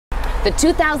The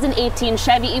 2018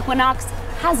 Chevy Equinox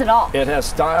has it all. It has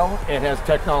style, it has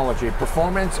technology,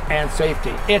 performance, and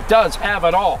safety. It does have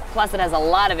it all. Plus, it has a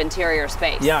lot of interior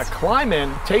space. Yeah, climb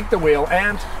in, take the wheel,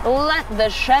 and let the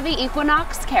Chevy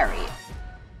Equinox carry you.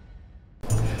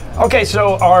 Okay,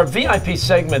 so our VIP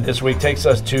segment this week takes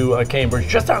us to Cambridge,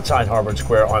 just outside Harvard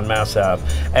Square on Mass Ave.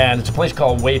 And it's a place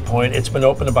called Waypoint. It's been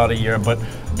open about a year, but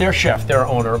their chef, their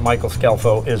owner, Michael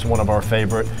Scalfo, is one of our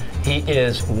favorite. He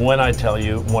is, when I tell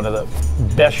you, one of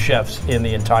the best chefs in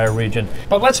the entire region.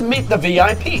 But let's meet the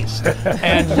VIPs.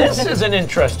 And this is an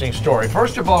interesting story.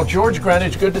 First of all, George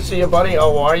Greenwich, good to see you, buddy.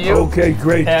 How are you? Okay,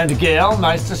 great. And Gail,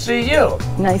 nice to see you.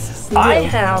 Nice to see you. I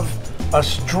have a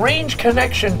strange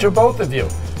connection to both of you.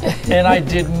 And I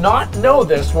did not know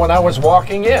this when I was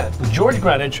walking in. George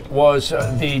Greenwich was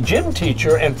the gym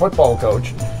teacher and football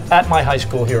coach at my high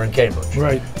school here in Cambridge.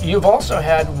 Right. You've also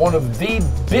had one of the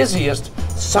busiest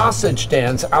sausage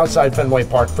stands outside Fenway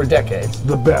Park for decades.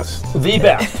 The best. The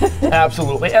best,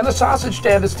 absolutely. And the sausage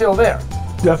stand is still there.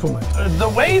 Definitely. The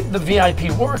way the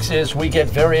VIP works is we get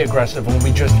very aggressive when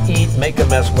we just eat, make a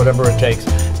mess, whatever it takes.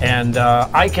 And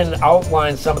I can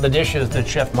outline some of the dishes that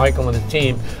Chef Michael and his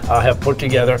team have put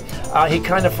together. He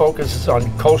kind of focuses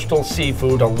on coastal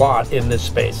seafood a lot in this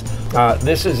space.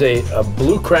 This is a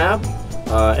blue crab.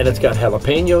 And it's got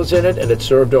jalapenos in it, and it's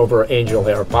served over angel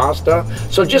hair pasta.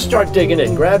 So just start digging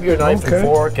in. Grab your knife and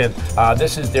fork, and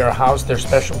this is their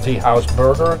specialty house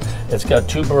burger. It's got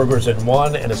 2 burgers in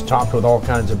one, and it's topped with all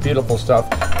kinds of beautiful stuff,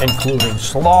 including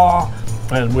slaw.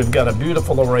 And we've got a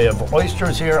beautiful array of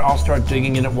oysters here. I'll start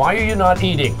digging in it. Why are you not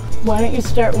eating? Why don't you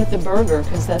start with the burger,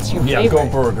 because that's your favorite. Yeah, go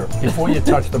burger. Before you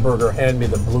touch the burger, hand me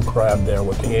the blue crab there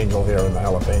with the angel hair and the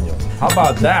jalapeno. How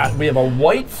about that? We have a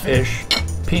whitefish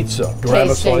pizza. Grab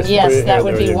a slice. Yes, that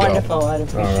would there be you wonderful. Go. I'd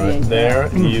appreciate All right, that.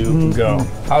 there you go.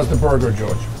 How's the burger,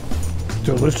 George?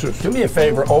 Delicious. Do me a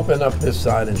favor, open up this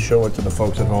side and show it to the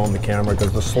folks at home, the camera,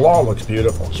 because the slaw looks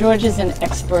beautiful. George is an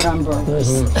expert on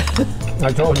burgers.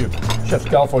 I told you, Chef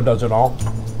Scalfo does it all.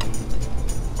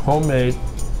 Homemade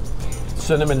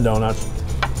cinnamon donuts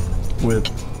with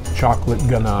chocolate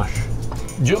ganache.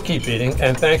 Do keep eating,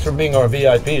 and thanks for being our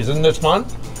VIPs. Isn't this fun?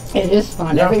 It is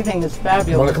fun. Yeah. Everything is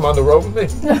fabulous. Want to come on the road with me?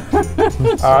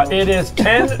 It is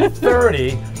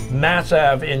 10:30 Mass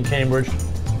Ave in Cambridge,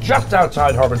 just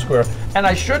outside Harvard Square. And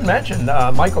I should mention,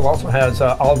 Michael also has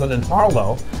Alden and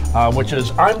Harlow, which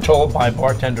is, I'm told by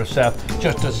bartender Seth,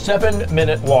 just a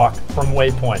 7-minute walk from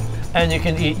Waypoint. And you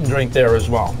can eat and drink there as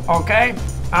well. Okay?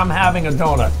 I'm having a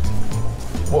donut.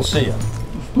 We'll see you.